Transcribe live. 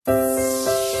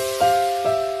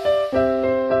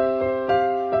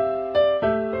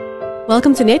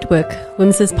Welcome to Network,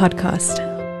 WIMS's podcast.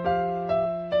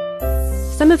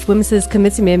 Some of WIMS's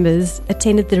committee members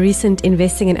attended the recent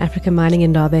Investing in Africa Mining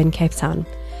Indaba in Cape Town.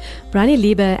 Bryony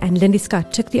Lieber and Lindy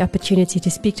Scott took the opportunity to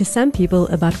speak to some people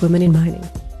about women in mining.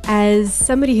 As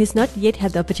somebody who's not yet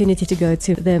had the opportunity to go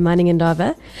to the mining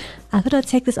Indaba, I thought I'd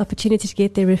take this opportunity to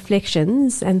get their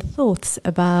reflections and thoughts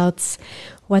about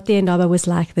what the Indaba was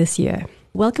like this year.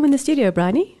 Welcome in the studio,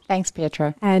 Bryony. Thanks,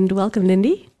 Pietro. And welcome,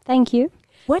 Lindy. Thank you.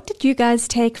 What did you guys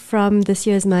take from this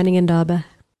year's mining Indaba?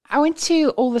 I went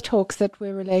to all the talks that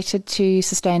were related to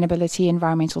sustainability,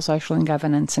 environmental, social and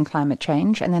governance and climate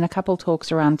change, and then a couple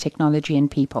talks around technology and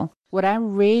people. What I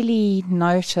really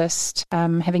noticed,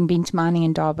 having been to mining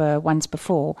Indaba once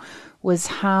before, was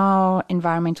how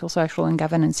environmental, social and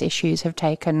governance issues have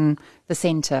taken the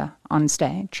centre on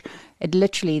stage.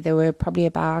 There were probably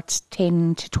about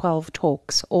 10 to 12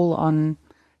 talks, all on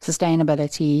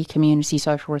sustainability, community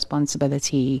social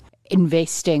responsibility,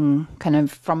 investing kind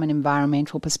of from an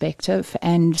environmental perspective.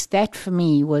 And that for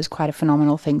me was quite a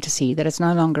phenomenal thing to see, that it's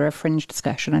no longer a fringe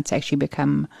discussion, it's actually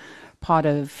become part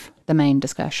of the main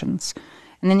discussions.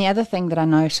 And then the other thing that I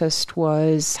noticed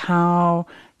was how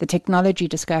the technology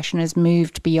discussion has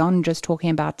moved beyond just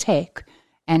talking about tech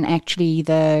and actually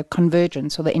the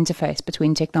convergence or the interface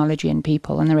between technology and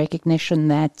people, and the recognition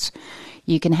that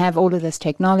you can have all of this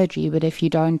technology, but if you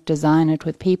don't design it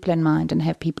with people in mind and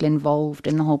have people involved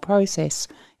in the whole process,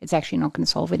 it's actually not going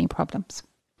to solve any problems.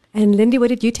 And Lindy, what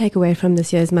did you take away from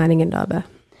this year's mining Indaba?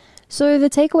 So the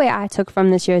takeaway I took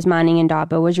from this year's mining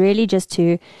Indaba was really just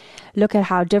to look at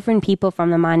how different people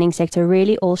from the mining sector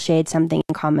really all shared something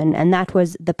in common, and that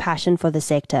was the passion for the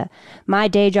sector. My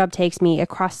day job takes me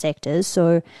across sectors,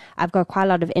 so I've got quite a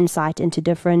lot of insight into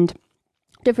different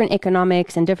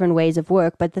economics and different ways of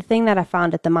work. But the thing that I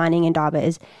found at the mining Indaba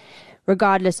is,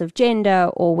 regardless of gender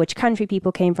or which country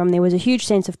people came from, there was a huge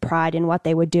sense of pride in what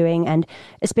they were doing, and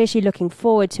especially looking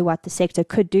forward to what the sector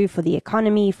could do for the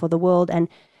economy, for the world, and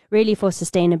really for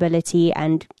sustainability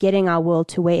and getting our world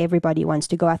to where everybody wants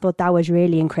to go. I thought that was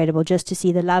really incredible, just to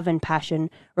see the love and passion,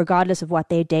 regardless of what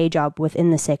their day job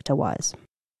within the sector was.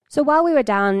 So while we were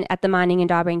down at the mining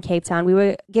Indaba in Cape Town, we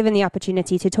were given the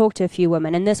opportunity to talk to a few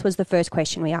women, and this was the first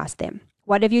question we asked them.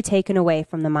 What have you taken away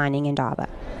from the mining Indaba?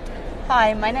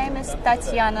 Hi, my name is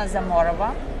Tatiana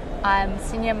Zamorova. I'm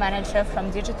Senior Manager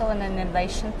from Digital and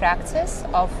Innovation Practice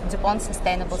of DuPont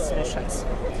Sustainable Solutions.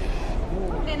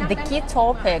 The key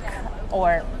topic,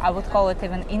 or I would call it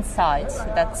even insight,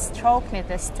 that struck me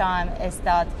this time is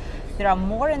that there are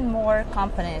more and more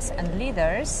companies and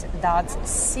leaders that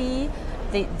see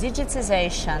the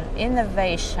digitization,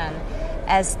 innovation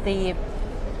as the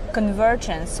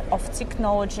convergence of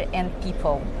technology and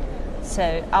people.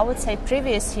 So I would say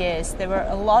previous years there were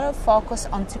a lot of focus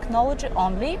on technology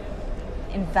only,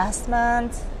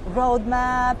 investment,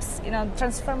 roadmaps,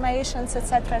 transformations,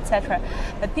 etc., etc.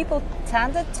 But people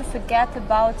tended to forget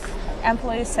about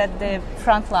employees at the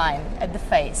front line, at the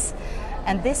face.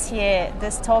 And this year,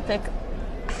 this topic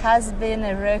has been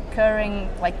a recurring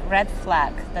red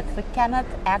flag that we cannot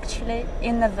actually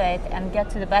innovate and get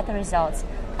to the better results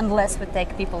unless we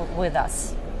take people with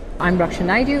us. I'm Raksha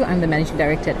Naidu. I'm the Managing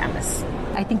Director at AMIS.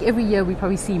 I think every year we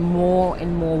probably see more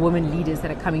and more women leaders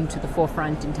that are coming to the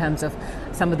forefront in terms of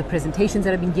some of the presentations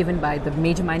that have been given by the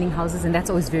major mining houses, and that's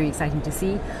always very exciting to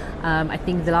see. I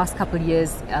think the last couple of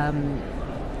years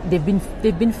they've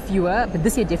been fewer, but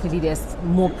this year definitely there's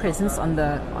more presence on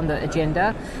the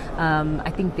agenda.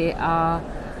 I think there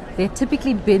have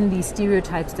typically been these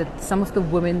stereotypes that some of the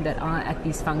women that are at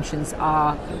these functions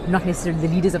are not necessarily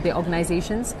the leaders of their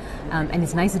organizations, and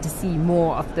it's nicer to see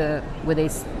more of whether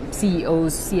it's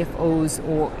CEOs, CFOs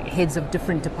or heads of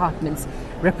different departments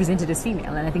represented as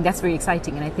female, and I think that's very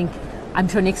exciting, and I'm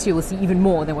sure next year we'll see even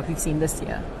more than what we've seen this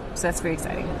year, so that's very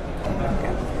exciting.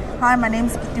 Hi, my name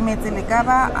is Putumetse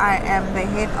Legaba. I am the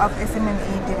head of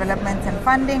SME Development and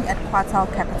Funding at Quartal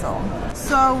Capital.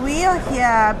 So we are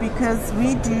here because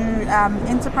we do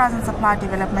enterprise and supply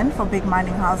development for big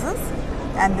mining houses,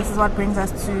 and this is what brings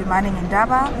us to mining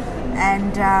Indaba.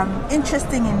 And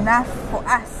interesting enough for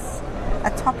us, a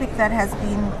topic that has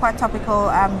been quite topical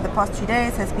the past 2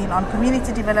 days has been on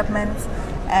community development,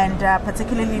 and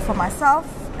particularly for myself,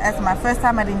 as my first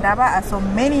time at Indaba, I saw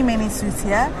many suits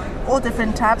here, all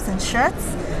different types and shirts.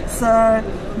 So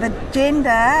the gender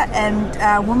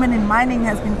and women in mining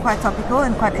has been quite topical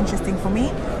and quite interesting for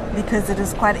me, because it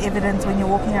is quite evident when you're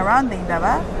walking around the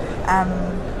Indaba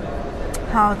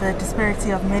how the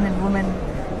disparity of men and women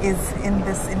is in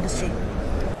this industry.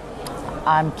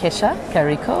 I'm Kesha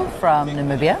Kariko from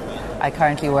Namibia. I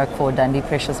currently work for Dundee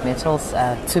Precious Metals,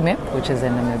 Tsumeb, which is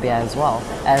in Namibia as well,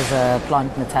 as a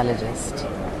plant metallurgist.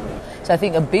 So I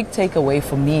think a big takeaway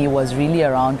for me was really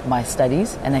around my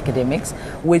studies and academics,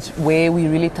 where we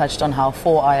really touched on how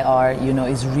 4IR,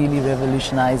 is really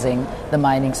revolutionizing the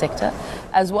mining sector,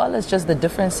 as well as just the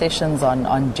different sessions on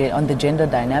the gender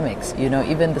dynamics.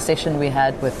 Even the session we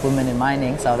had with Women in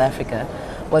Mining South Africa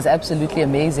was absolutely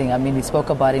amazing. I mean, we spoke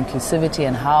about inclusivity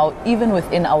and how even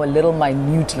within our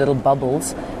minute little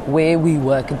bubbles where we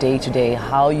work day to day,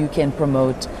 how you can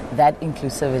promote that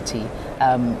inclusivity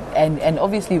and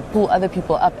obviously pull other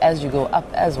people up as you go up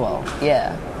as well.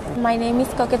 Yeah. My name is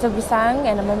Koketo Bisang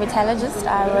and I'm a metallurgist.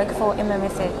 I work for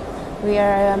MMSA. We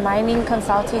are a mining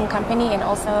consulting company and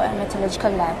also a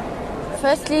metallurgical lab.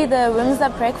 Firstly, the Women's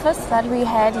Up breakfast that we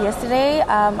had yesterday,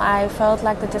 I felt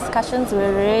like the discussions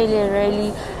were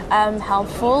really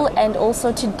helpful, and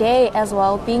also today as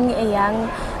well, being a young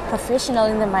professional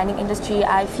in the mining industry,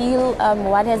 I feel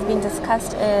what has been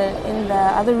discussed in the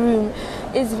other room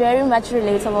is very much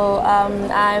relatable.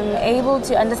 I'm able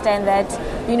to understand that,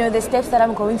 the steps that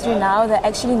I'm going through now, they're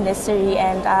actually necessary,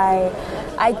 and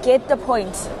I get the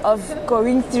point of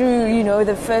going through,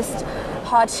 the first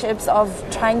hardships of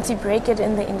trying to break it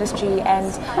in the industry,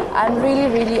 and I'm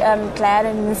really glad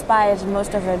and inspired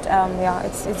most of it.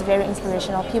 It's very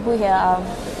inspirational. People here are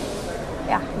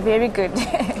very good.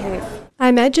 I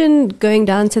imagine going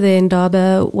down to the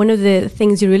Indaba, one of the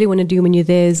things you really want to do when you're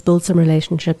there is build some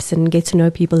relationships and get to know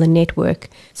people and network.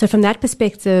 So from that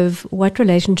perspective, what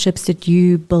relationships did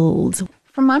you build?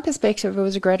 From my perspective, it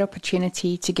was a great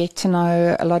opportunity to get to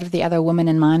know a lot of the other women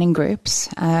in mining groups.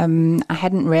 I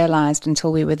hadn't realized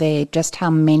until we were there just how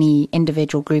many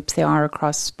individual groups there are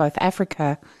across both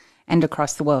Africa and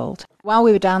across the world. While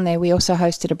we were down there, we also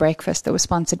hosted a breakfast that was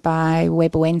sponsored by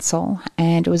Weber Wensel,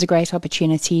 and it was a great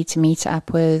opportunity to meet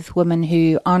up with women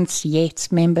who aren't yet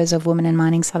members of Women in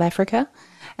Mining South Africa,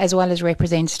 as well as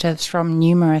representatives from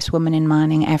numerous Women in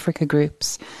Mining Africa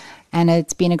groups. And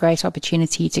it's been a great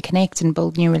opportunity to connect and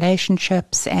build new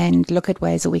relationships and look at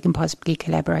ways that we can possibly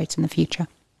collaborate in the future.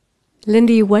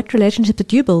 Lindy, what relationship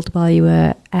did you build while you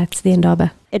were at the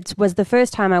Indaba? It was the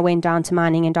first time I went down to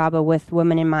Mining Indaba with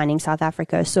Women in Mining South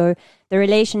Africa. So the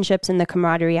relationships and the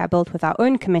camaraderie I built with our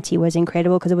own committee was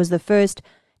incredible, because it was the first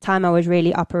time I was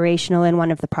really operational in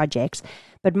one of the projects.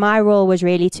 But my role was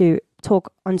really to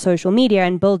talk on social media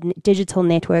and build digital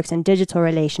networks and digital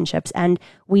relationships. And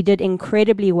we did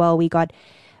incredibly well. We got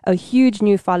a huge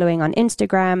new following on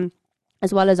Instagram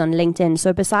as well as on LinkedIn.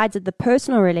 So besides the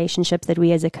personal relationships that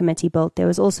we as a committee built, there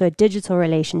was also digital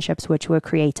relationships which were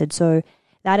created. So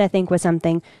that, I think, was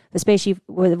something, especially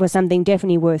was something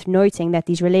definitely worth noting, that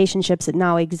these relationships that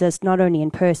now exist not only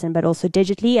in person but also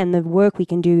digitally, and the work we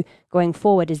can do going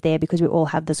forward is there because we all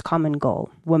have this common goal,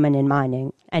 women in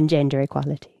mining and gender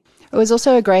equality. It was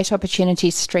also a great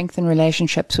opportunity to strengthen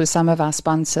relationships with some of our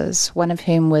sponsors, one of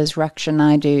whom was Raksha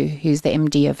Naidu, who's the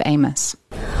MD of Amos.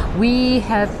 We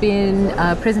have been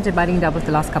present at Mining Indaba for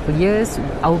the last couple of years.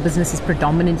 Our business is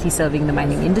predominantly serving the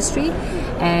mining industry,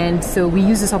 and so we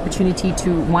use this opportunity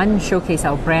to, one, showcase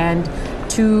our brand,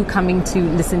 two, coming to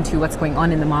listen to what's going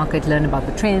on in the market, learn about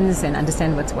the trends and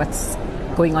understand what's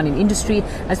going on in industry,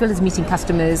 as well as meeting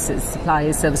customers,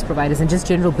 suppliers, service providers, and just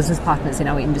general business partners in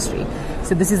our industry.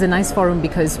 So this is a nice forum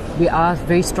because we are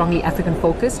very strongly African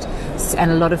focused,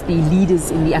 and a lot of the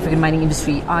leaders in the African mining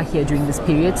industry are here during this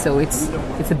period, so it's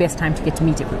the best time to get to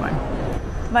meet everyone.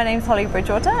 My name's Holly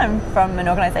Bridgewater. I'm from an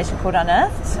organisation called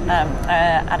Unearthed.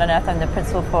 At Unearthed, I'm the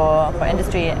principal for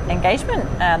industry engagement.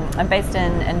 I'm based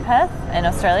in Perth, in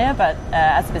Australia, but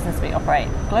as a business we operate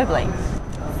globally.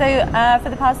 So for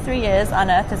the past 3 years,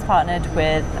 Unearthed has partnered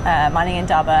with Mining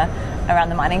Indaba around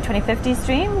the Mining 2050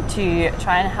 stream to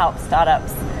try and help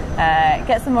startups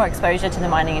get some more exposure to the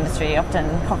mining industry. Often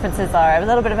conferences are a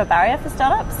little bit of a barrier for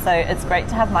startups, so it's great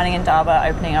to have Mining Indaba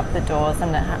opening up the doors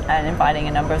and inviting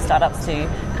a number of startups to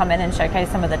come in and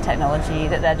showcase some of the technology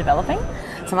that they're developing.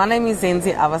 So my name is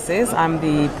Zenzi Avases. I'm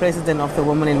the president of the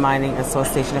Women in Mining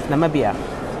Association of Namibia.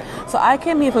 So I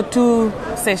came here for 2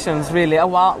 sessions, really.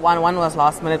 One was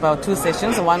last minute, but 2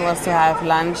 sessions. One was to have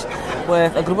lunch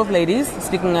with a group of ladies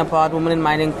speaking about women in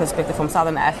mining perspective from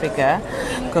Southern Africa,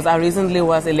 because I recently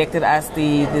was elected as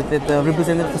the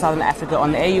representative for Southern Africa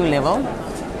on the AU level.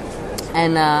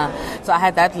 And so I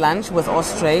had that lunch with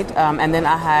Austrade, and then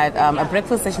I had a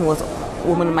breakfast session with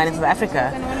Women in Mining South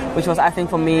Africa, which was, I think,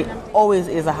 for me, always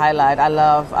is a highlight. I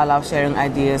love sharing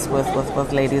ideas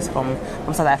with ladies from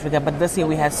South Africa. But this year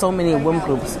we had so many women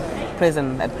groups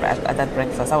present at that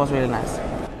breakfast. That was really nice.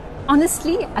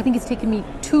 Honestly, I think it's taken me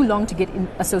too long to get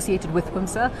associated with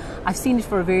WIMSA. I've seen it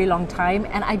for a very long time,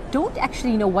 and I don't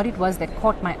actually know what it was that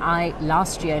caught my eye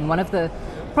last year. And one of the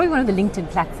probably one of the LinkedIn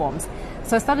platforms.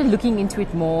 So I started looking into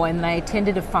it more, and I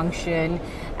attended a function,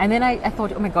 and then I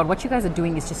thought, oh my God, what you guys are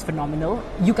doing is just phenomenal.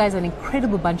 You guys are an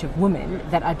incredible bunch of women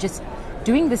that are just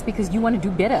doing this because you want to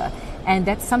do better. And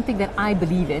that's something that I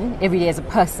believe in every day as a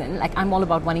person. Like, I'm all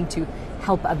about wanting to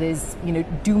help others,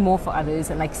 do more for others,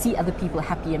 and like see other people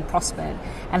happy and prosper.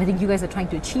 And I think you guys are trying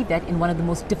to achieve that in one of the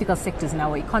most difficult sectors in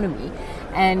our economy.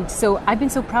 And so I've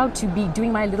been so proud to be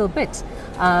doing my little bit.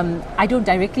 I don't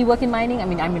directly work in mining. I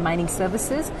mean, I'm in mining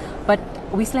services, but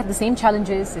we still have the same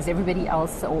challenges as everybody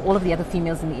else or all of the other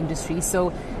females in the industry.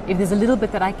 So if there's a little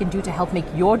bit that I can do to help make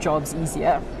your jobs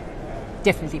easier,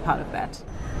 definitely part of that.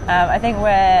 I think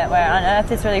where Unearth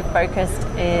is really focused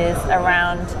is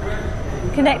around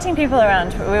connecting people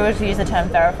around, we would use the term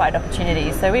verified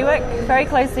opportunities. So we work very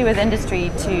closely with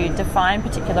industry to define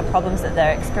particular problems that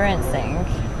they're experiencing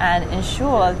and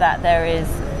ensure that there is,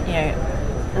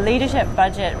 leadership,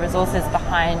 budget, resources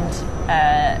behind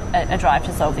a drive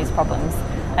to solve these problems.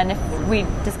 And if we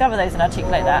discover those and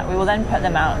articulate that, we will then put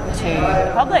them out to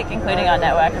the public, including our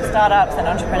network of startups and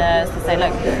entrepreneurs, to say,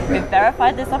 look, we've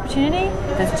verified this opportunity,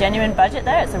 there's genuine budget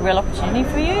there, it's a real opportunity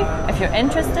for you. If you're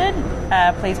interested,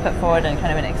 please put forward an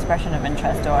kind of an expression of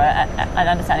interest or an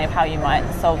understanding of how you might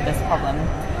solve this problem.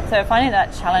 So finding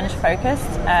that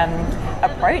challenge-focused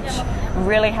approach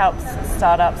really helps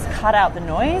startups cut out the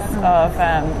noise of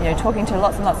talking to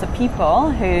lots and lots of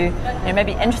people who may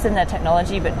be interested in their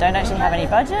technology but don't actually have any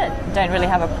budget, don't really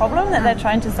have a problem that they're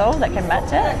trying to solve that can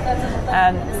match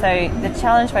it. So the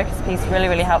challenge-focused piece really,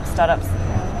 really helps startups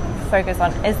focus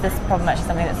on, is this problem actually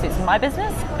something that suits my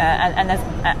business? And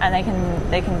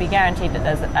they can be guaranteed that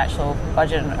there's an actual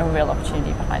budget and a real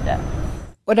opportunity behind it.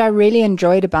 What I really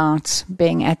enjoyed about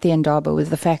being at the Indaba was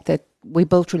the fact that we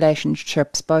built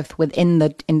relationships both within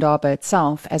the Indaba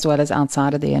itself as well as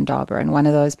outside of the Indaba. And one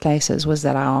of those places was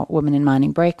at our Women in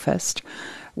Mining breakfast,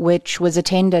 which was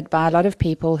attended by a lot of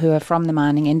people who are from the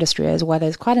mining industry, as well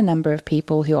as quite a number of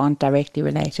people who aren't directly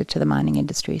related to the mining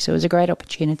industry. So it was a great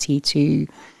opportunity to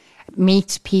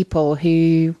meet people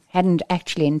who hadn't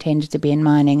actually intended to be in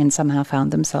mining and somehow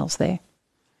found themselves there.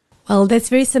 Well, that's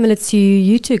very similar to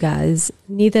you two guys.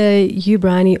 Neither you,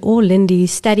 Bryony, or Lindy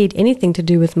studied anything to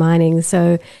do with mining.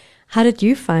 So how did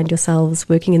you find yourselves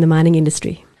working in the mining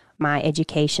industry? My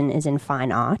education is in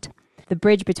fine art. The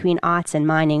bridge between arts and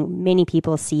mining, many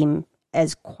people seem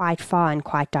as quite far and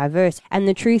quite diverse. And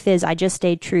the truth is, I just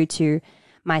stayed true to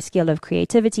my skill of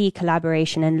creativity,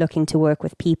 collaboration, and looking to work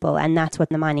with people. And that's what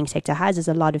the mining sector has, is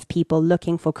a lot of people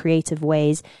looking for creative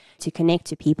ways to connect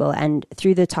to people. And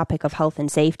through the topic of health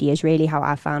and safety is really how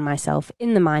I found myself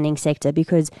in the mining sector,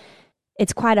 because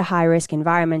it's quite a high-risk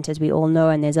environment, as we all know,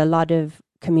 and there's a lot of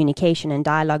communication and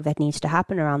dialogue that needs to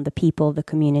happen around the people, the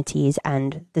communities,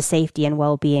 and the safety and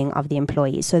well-being of the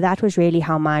employees. So that was really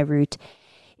how my route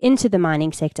into the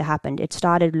mining sector happened. It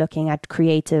started looking at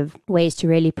creative ways to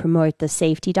really promote the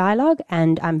safety dialogue,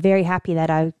 and I'm very happy that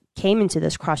I came into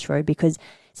this crossroad, because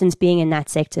since being in that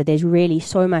sector, there's really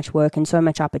so much work and so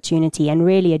much opportunity and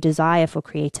really a desire for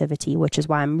creativity, which is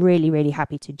why I'm really, really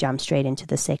happy to jump straight into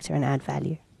the sector and add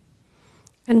value.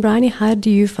 And Bryony, how do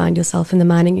you find yourself in the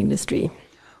mining industry?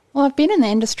 Well, I've been in the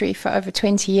industry for over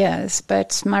 20 years,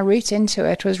 but my route into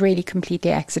it was really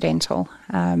completely accidental.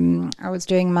 I was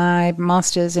doing my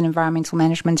master's in environmental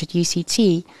management at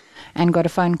UCT and got a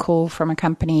phone call from a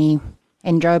company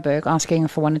in Joburg asking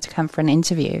if I wanted to come for an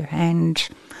interview. And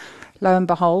lo and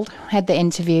behold, had the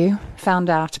interview, found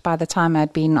out by the time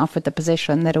I'd been offered the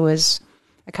position that it was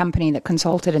a company that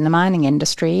consulted in the mining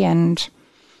industry, and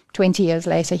 20 years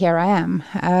later, here I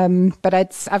am. But I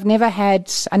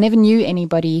never knew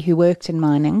anybody who worked in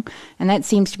mining, and that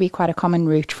seems to be quite a common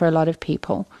route for a lot of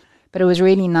people. But it was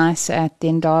really nice at the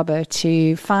Indaba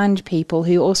to find people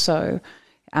who also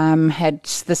had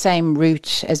the same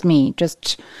route as me,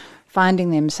 just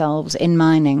finding themselves in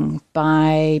mining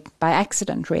by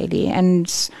accident, really.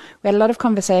 And we had a lot of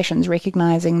conversations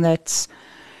recognizing that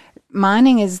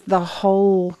mining is the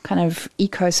whole kind of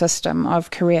ecosystem of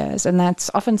careers, and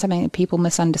that's often something that people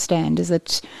misunderstand, is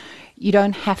that you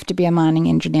don't have to be a mining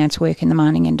engineer to work in the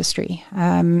mining industry.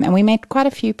 And we met quite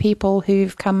a few people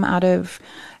who've come out of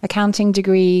accounting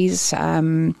degrees.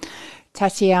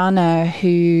 Tatiana,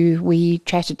 who we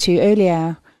chatted to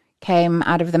earlier, came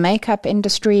out of the makeup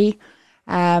industry,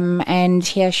 and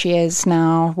here she is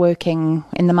now working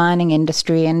in the mining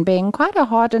industry and being quite a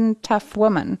hard and tough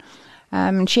woman.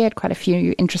 And she had quite a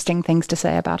few interesting things to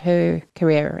say about her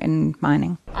career in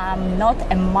mining. I'm not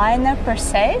a miner per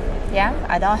se,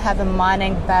 I don't have a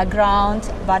mining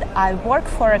background, but I work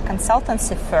for a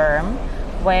consultancy firm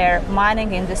where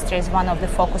mining industry is one of the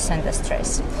focus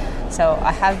industries. So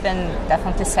I have been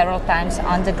definitely several times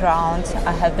underground.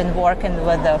 I have been working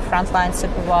with the frontline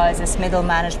supervisors, middle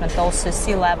management, also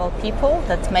C-level people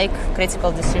that make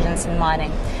critical decisions in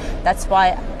mining. That's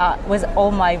why with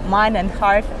all my mind and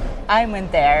heart, I'm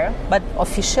in there. But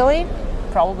officially,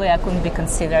 probably I couldn't be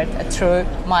considered a true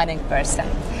mining person.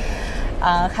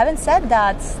 Having said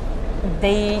that,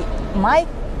 my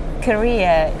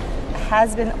career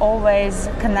has been always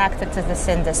connected to this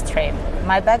industry.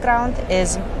 My background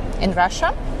is in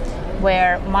Russia,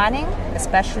 where mining,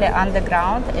 especially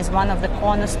underground, is one of the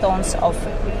cornerstones of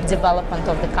development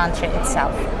of the country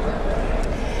itself.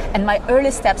 And my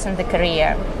early steps in the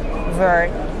career were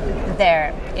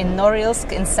there, in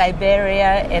Norilsk, in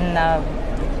Siberia, in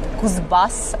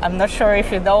Kuzbas. I'm not sure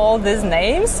if you know all these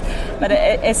names, but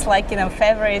it's like,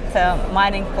 favorite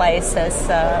mining places,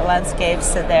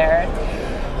 landscapes there.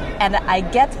 And I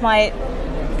get my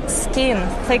skin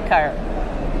thicker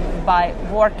by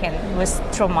working with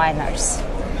true miners.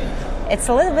 It's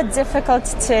a little bit difficult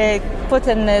to put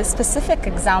in a specific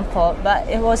example, but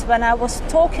it was when I was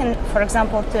talking, for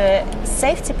example, to a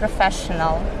safety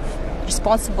professional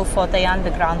responsible for the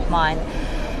underground mine,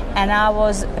 and I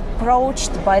was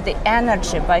approached by the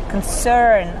energy, by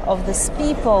concern of these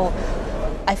people.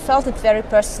 I felt it very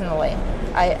personally.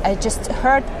 I just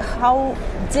heard how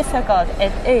difficult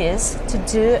it is to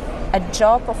do a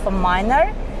job of a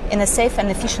miner in a safe and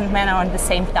efficient manner at the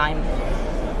same time.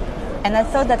 And I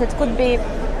thought that it could be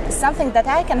something that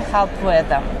I can help with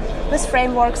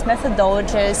frameworks,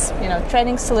 methodologies,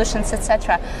 training solutions,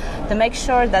 etc., to make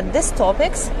sure that these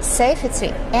topics, safety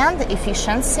and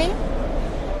efficiency,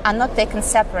 are not taken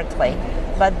separately,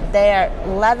 but they are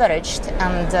leveraged,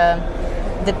 and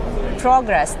the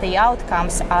progress, the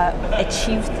outcomes are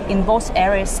achieved in both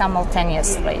areas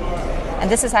simultaneously. And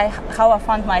this is how I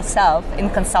found myself in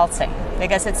consulting,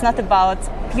 because it's not about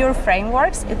pure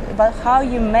frameworks, it's about how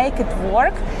you make it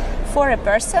work for a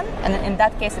person, and in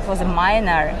that case it was a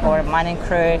miner or a mining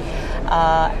crew,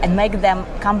 and make them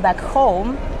come back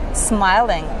home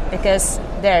smiling because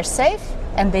they're safe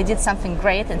and they did something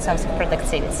great in terms of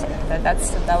productivity.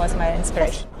 That was my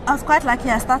inspiration. I was quite lucky.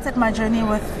 I started my journey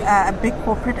with a big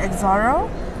corporate, Exxaro,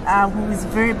 who is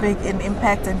very big in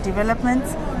impact and development,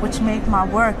 which made my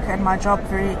work and my job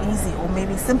very easy, or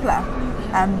maybe simpler.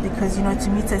 Because, to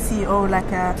meet a CEO like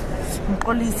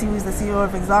Mkolisi, who is the CEO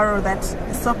of Exxaro, that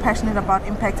is so passionate about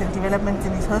impact and development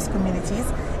in his host communities,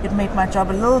 it made my job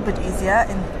a little bit easier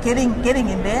in getting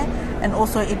in there, and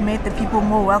also it made the people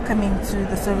more welcoming to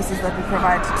the services that we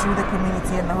provide to the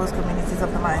community and the host communities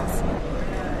of the mines.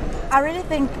 I really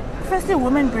think, firstly,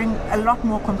 women bring a lot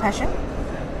more compassion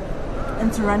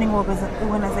into running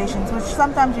organizations, which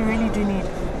sometimes you really do need.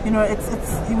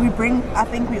 I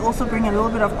think we also bring a little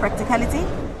bit of practicality.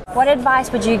 What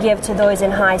advice would you give to those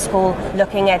in high school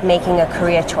looking at making a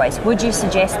career choice? Would you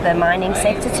suggest the mining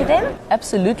sector to them?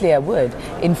 Absolutely, I would.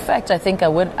 In fact, I think I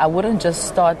wouldn't just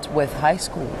start with high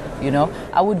school,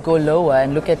 I would go lower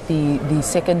and look at the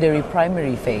secondary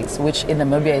primary phase, which in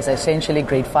Namibia is essentially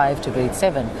grade 5 to grade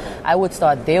 7. I would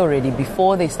start there already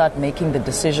before they start making the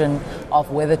decision of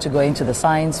whether to go into the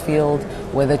science field,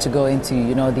 whether to go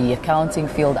into, the accounting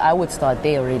field. I would start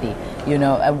there already,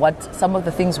 and what some of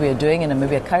the things we are doing in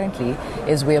Namibia currently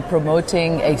is we are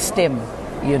promoting a STEM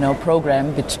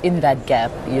program in that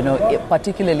gap,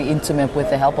 particularly intimate with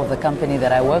the help of the company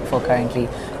that I work for currently,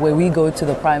 where we go to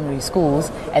the primary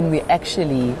schools and we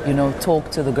actually,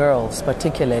 talk to the girls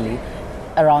particularly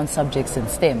around subjects in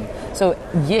STEM. So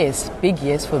yes, big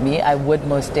yes for me. I would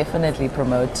most definitely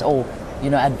promote or,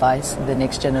 advise the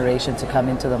next generation to come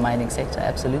into the mining sector.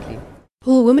 Absolutely.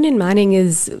 Well, Women in Mining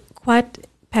is quite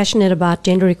passionate about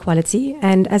gender equality,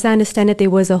 and as I understand it, there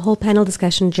was a whole panel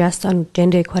discussion just on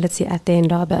gender equality at the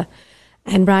Indaba.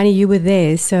 And Bryony, you were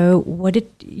there, so what did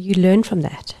you learn from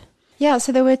that? Yeah,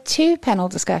 so there were two panel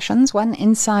discussions, one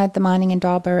inside the mining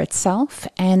Indaba itself,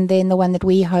 and then the one that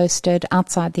we hosted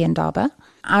outside the Indaba.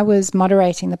 I was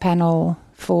moderating the panel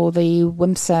for the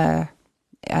WIMSA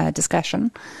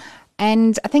discussion,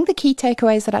 and I think the key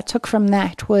takeaways that I took from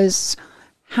that was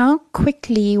how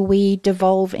quickly we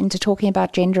devolve into talking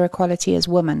about gender equality as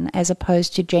women, as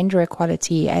opposed to gender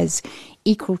equality as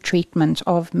equal treatment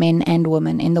of men and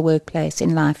women in the workplace,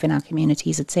 in life, in our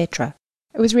communities, etc.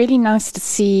 It was really nice to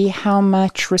see how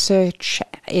much research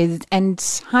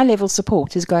and high-level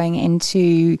support is going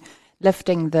into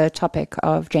lifting the topic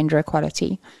of gender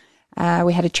equality.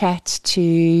 We had a chat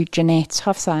to Jeanette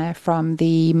Hofsire from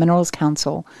the Minerals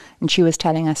Council, and she was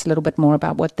telling us a little bit more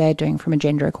about what they're doing from a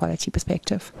gender equality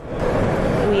perspective.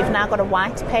 We we've now got a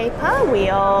white paper. We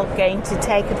are going to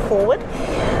take it forward.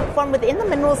 From within the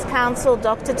Minerals Council,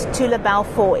 Dr. Tatula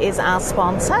Balfour is our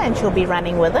sponsor and she'll be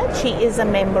running with it. She is a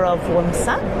member of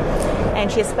WIMSA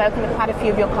and she has spoken at quite a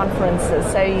few of your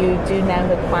conferences, so you do know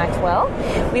her quite well.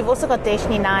 We've also got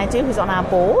Deshni Naidu, who's on our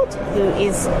board, who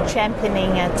is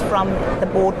championing it from the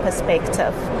board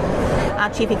perspective. Our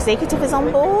Chief Executive is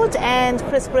on board, and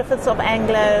Chris Griffiths of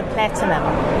Anglo Platinum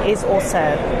is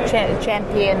also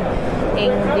championing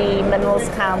the Minerals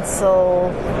Council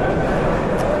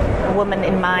Women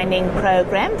in Mining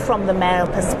program from the male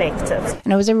perspective.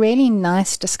 And it was a really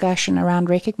nice discussion around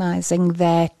recognizing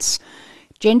that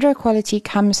gender equality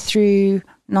comes through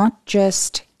not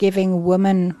just giving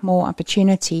women more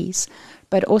opportunities,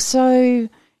 but also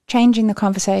changing the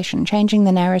conversation, changing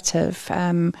the narrative,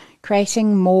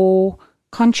 creating more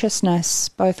consciousness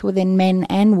both within men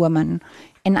and women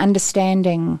in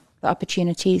understanding the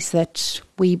opportunities that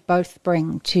we both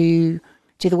bring to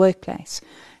the workplace.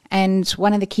 And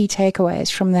one of the key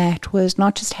takeaways from that was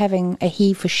not just having a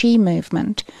he for she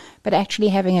movement, but actually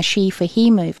having a she for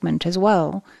he movement as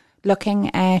well,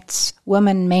 looking at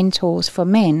women mentors for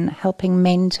men, helping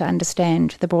men to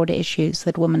understand the broader issues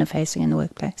that women are facing in the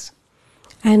workplace.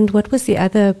 And what was the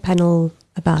other panel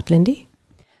about, Lindy?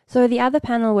 So the other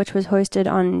panel, which was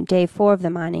hosted on day 4 of the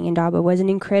Mining Indaba, was an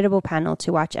incredible panel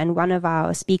to watch. And one of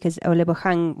our speakers,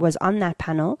 Olebogang, was on that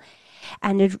panel.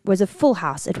 And it was a full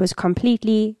house. It was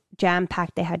completely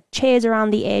jam-packed. They had chairs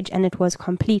around the edge, and it was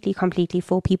completely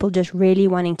full. People just really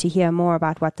wanting to hear more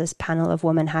about what this panel of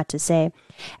women had to say.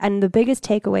 And the biggest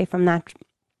takeaway from that,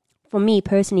 for me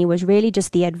personally, was really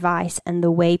just the advice and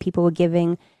the way people were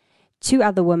giving to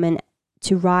other women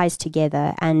to rise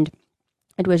together. And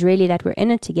it was really that we're in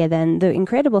it together. And the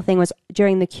incredible thing was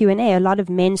during the Q&A, a lot of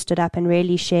men stood up and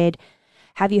really shared,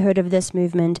 have you heard of this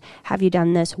movement? Have you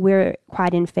done this? We're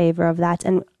quite in favor of that.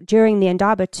 And during the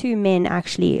Indaba, 2 men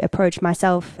actually approached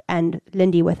myself and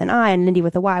Lindy with an I and Lindy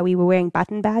with a Y. We were wearing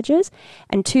button badges,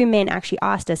 and 2 men actually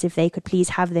asked us if they could please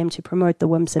have them to promote the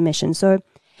WIMSA mission. So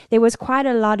there was quite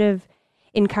a lot of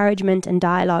encouragement and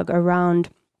dialogue around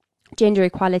gender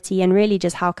equality and really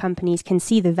just how companies can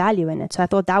see the value in it. So I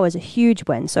thought that was a huge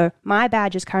win. So my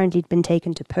badge has currently been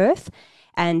taken to Perth,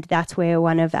 and that's where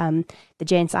one of the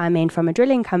gents I made from a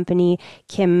drilling company,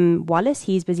 Kim Wallace,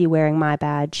 he's busy wearing my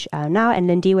badge now. And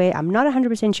Lindiwe, I'm not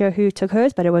 100% sure who took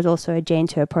hers, but it was also a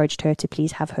gent who approached her to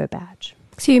please have her badge.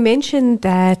 So you mentioned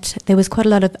that there was quite a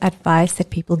lot of advice that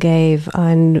people gave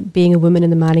on being a woman in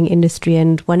the mining industry,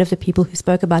 and one of the people who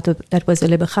spoke about that was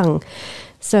Olebogang.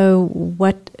 So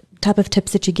what type of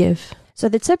tips did you give? So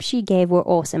the tips she gave were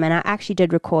awesome, and I actually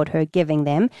did record her giving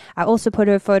them. I also put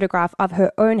her photograph of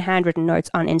her own handwritten notes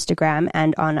on Instagram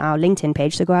and on our LinkedIn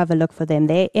page, so go have a look for them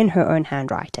there in her own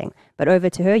handwriting. But over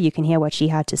to her, you can hear what she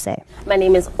had to say. My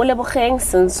name is Olebogang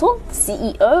Sinso,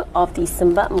 CEO of the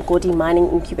Simba Mgodi Mining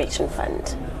Incubation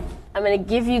Fund. I'm going to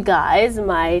give you guys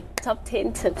my top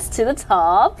 10 tips to the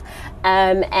top.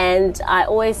 And I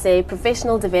always say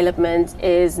professional development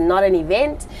is not an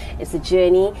event, it's a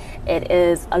journey. It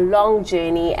is a long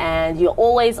journey and you're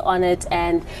always on it,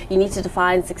 and you need to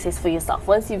define success for yourself.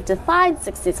 Once you've defined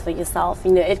success for yourself,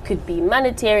 it could be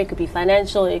monetary, it could be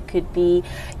financial, it could be,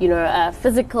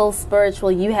 physical,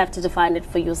 spiritual. You have to define it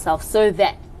for yourself so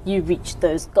that you reach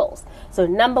those goals. So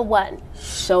number 1,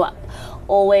 show up.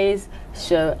 Always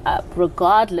show up,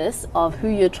 regardless of who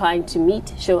you're trying to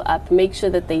meet. Show up. Make sure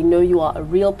that they know you are a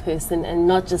real person and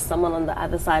not just someone on the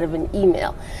other side of an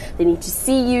email. They need to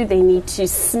see you. They need to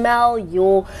smell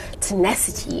your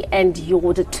tenacity and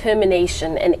your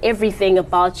determination and everything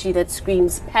about you that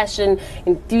screams passion,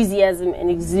 enthusiasm, and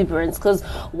exuberance. Because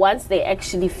once they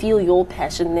actually feel your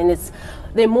passion, then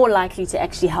they're more likely to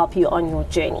actually help you on your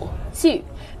journey. 2,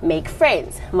 make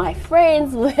friends. My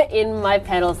friends were in my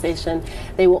panel session.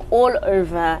 They were all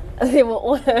over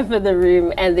the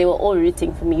room and they were all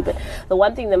rooting for me. But the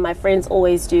one thing that my friends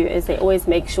always do is they always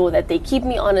make sure that they keep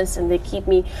me honest and they keep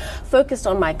me focused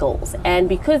on my goals. And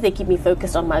because they keep me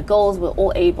focused on my goals, we're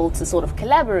all able to sort of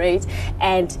collaborate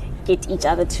and get each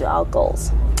other to our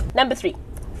goals. Number 3,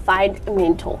 find a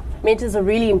mentor. Mentors are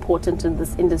really important in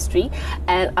this industry,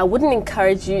 and I wouldn't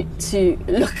encourage you to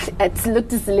look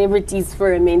to celebrities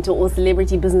for a mentor or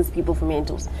celebrity business people for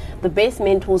mentors. The best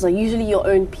mentors are usually your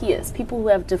own peers, people who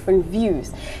have different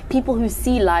views, people who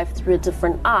see life through a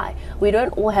different eye. We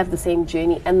don't all have the same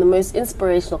journey, and the most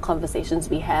inspirational conversations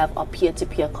we have are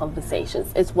peer-to-peer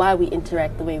conversations. It's why we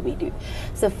interact the way we do.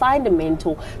 So find a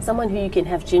mentor, someone who you can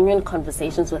have genuine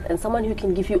conversations with, and someone who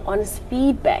can give you honest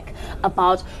feedback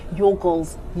about your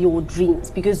goals, your your dreams,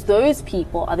 because those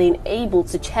people are then able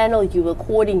to channel you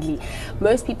accordingly.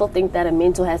 Most people think that a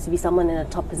mentor has to be someone in a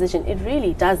top position. It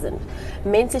really doesn't.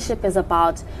 Mentorship is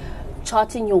about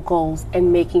charting your goals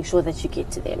and making sure that you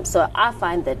get to them. So I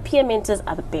find that peer mentors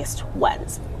are the best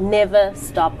ones. Never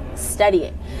stop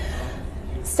studying.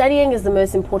 Studying is the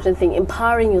most important thing.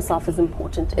 Empowering yourself is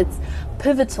important. It's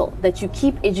pivotal that you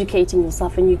keep educating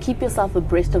yourself and you keep yourself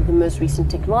abreast of the most recent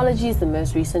technologies, the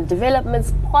most recent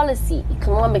developments, policy,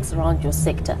 economics around your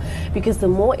sector. Because the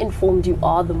more informed you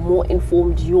are, the more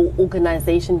informed your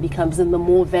organization becomes and the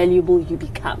more valuable you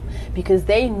become. Because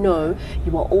they know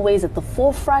you are always at the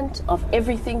forefront of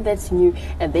everything that's new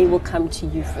and they will come to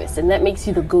you first. And that makes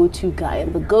you the go-to guy.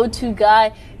 And the go-to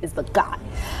guy is the guy.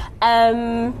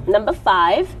 Number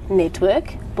 5,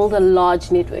 network. Build a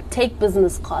large network. Take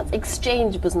business cards.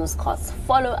 Exchange business cards.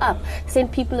 Follow up.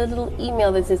 Send people a little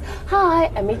email that says,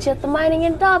 "Hi, I met you at the Mining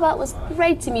Indaba. It was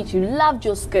great to meet you. Loved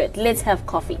your skirt. Let's have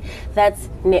coffee." That's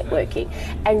networking.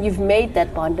 And you've made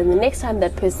that bond. And the next time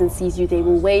that person sees you, they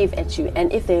will wave at you.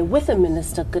 And if they're with a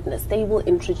minister, goodness, they will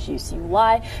introduce you.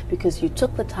 Why? Because you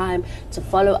took the time to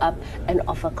follow up and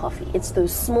offer coffee. It's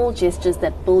those small gestures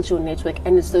that build your network,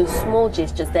 and it's those small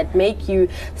gestures that make you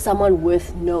someone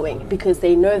worth knowing, because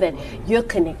they know that you're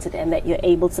connected and that you're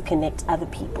able to connect other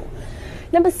people.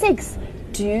 Number 6,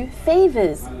 do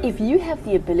favors. If you have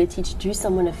the ability to do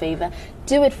someone a favor,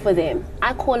 do it for them.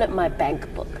 I call it my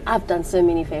bank book. I've done so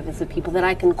many favors for people that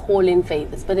I can call in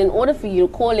favors. But in order for you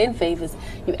to call in favors,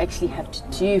 you actually have to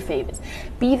do favors.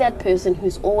 Be that person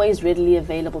who's always readily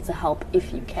available to help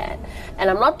if you can. And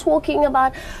I'm not talking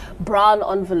about brown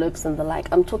envelopes and the like.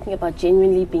 I'm talking about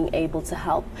genuinely being able to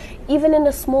help. Even in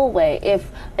a small way,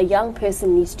 if a young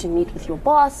person needs to meet with your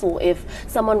boss, or if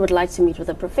someone would like to meet with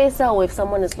a professor, or if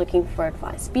someone is looking for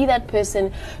advice, be that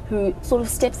person who sort of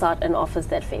steps out and offers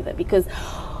that favor, because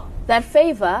that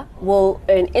favor will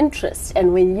earn interest,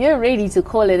 and when you're ready to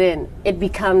call it in, it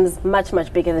becomes much,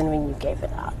 much bigger than when you gave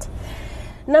it out.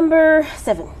 Number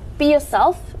 7, be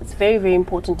yourself. It's very, very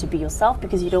important to be yourself,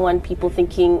 because you don't want people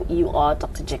thinking you are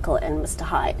Dr. Jekyll and Mr.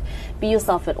 Hyde. Be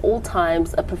yourself at all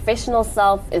times. A professional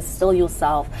self is still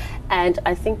yourself, and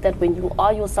I think that when you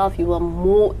are yourself, you are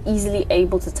more easily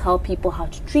able to tell people how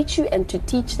to treat you and to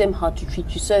teach them how to treat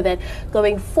you, so that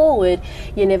going forward,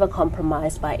 you're never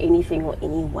compromised by anything or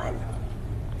anyone.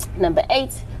 Number 8,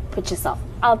 put yourself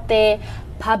out there.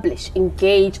 Publish,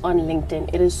 engage on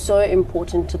LinkedIn. It is so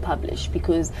important to publish,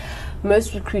 because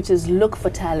most recruiters look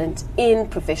for talent in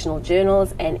professional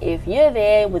journals, and if you're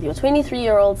there with your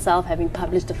 23-year-old self having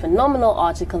published a phenomenal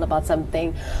article about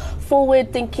something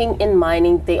forward thinking in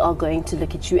mining, they are going to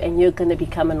look at you and you're going to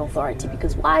become an authority.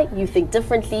 Because why? You think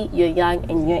differently, you're young,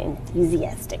 and you're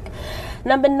enthusiastic.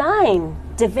 Number 9,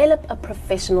 develop a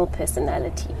professional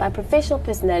personality. By professional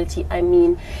personality, I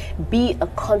mean be a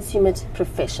consummate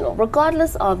professional.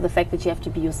 Regardless of the fact that you have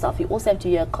to be yourself, you also have to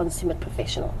be a consummate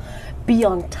professional. Be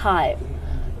on time.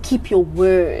 Keep your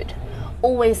word.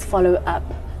 Always follow up.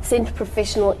 Send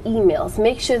professional emails.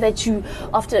 Make sure that you,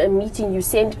 after a meeting, you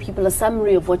send people a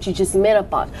summary of what you just met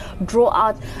about. Draw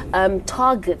out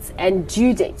targets and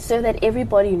due dates, so that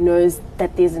everybody knows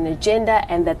that there's an agenda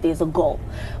and that there's a goal.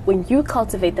 When you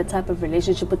cultivate that type of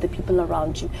relationship with the people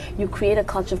around you, you create a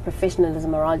culture of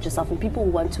professionalism around yourself, and people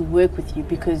want to work with you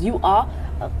because you are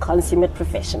a consummate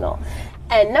professional.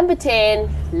 And number 10,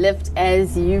 lift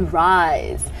as you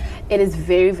rise. It is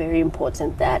very, very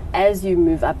important that as you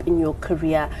move up in your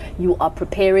career, you are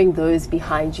preparing those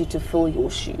behind you to fill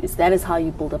your shoes. That is how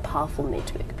you build a powerful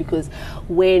network, because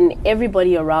when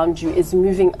everybody around you is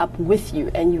moving up with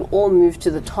you and you all move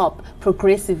to the top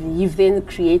progressively, you've then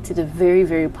created a very,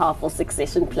 very powerful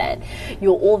succession plan.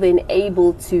 You're all then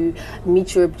able to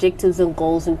meet your objectives and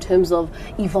goals in terms of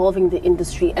evolving the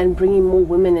industry and bringing more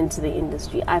women into the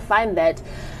industry. I find that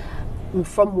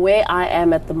from where I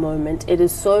am at the moment, it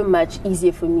is so much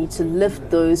easier for me to lift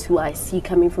those who I see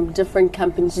coming from different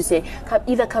companies to say,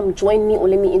 either come join me or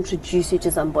let me introduce you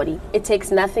to somebody. It takes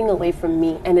nothing away from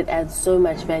me, and it adds so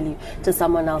much value to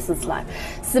someone else's life.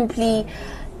 Simply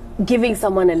giving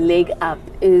someone a leg up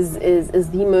is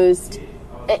the most,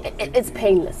 it's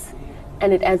painless.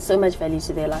 And it adds so much value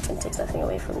to their life and takes nothing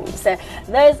away from me. So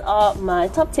those are my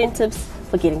top 10 tips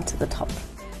for getting to the top.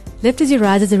 Lift as you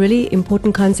rise is a really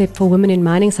important concept for women in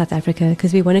mining South Africa,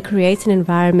 because we want to create an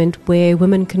environment where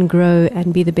women can grow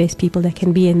and be the best people that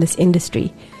can be in this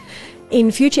industry.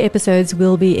 In future episodes,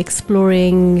 we'll be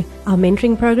exploring our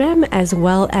mentoring program as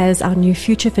well as our new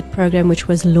Future Fit program, which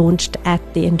was launched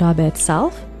at the Indaba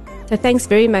itself. So thanks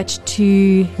very much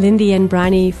to Lindy and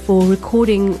Bryony for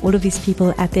recording all of these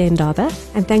people at the Indaba,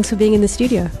 and thanks for being in the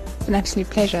studio. It's an absolute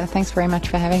pleasure. Thanks very much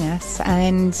for having us.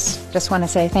 And just want to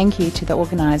say thank you to the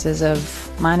organisers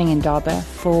of Mining Indaba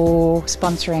for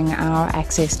sponsoring our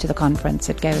access to the conference.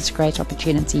 It gave us a great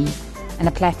opportunity and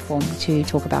a platform to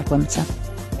talk about WIMSA.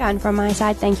 And from my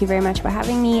side, thank you very much for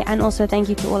having me. And also thank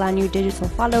you to all our new digital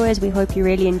followers. We hope you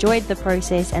really enjoyed the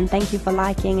process. And thank you for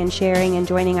liking and sharing and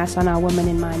joining us on our Women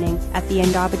in Mining at the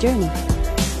Indaba journey.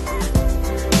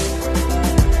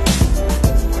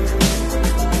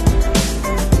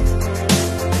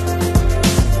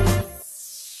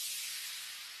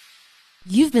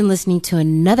 You've been listening to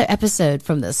another episode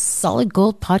from the Solid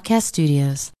Gold Podcast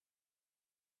Studios.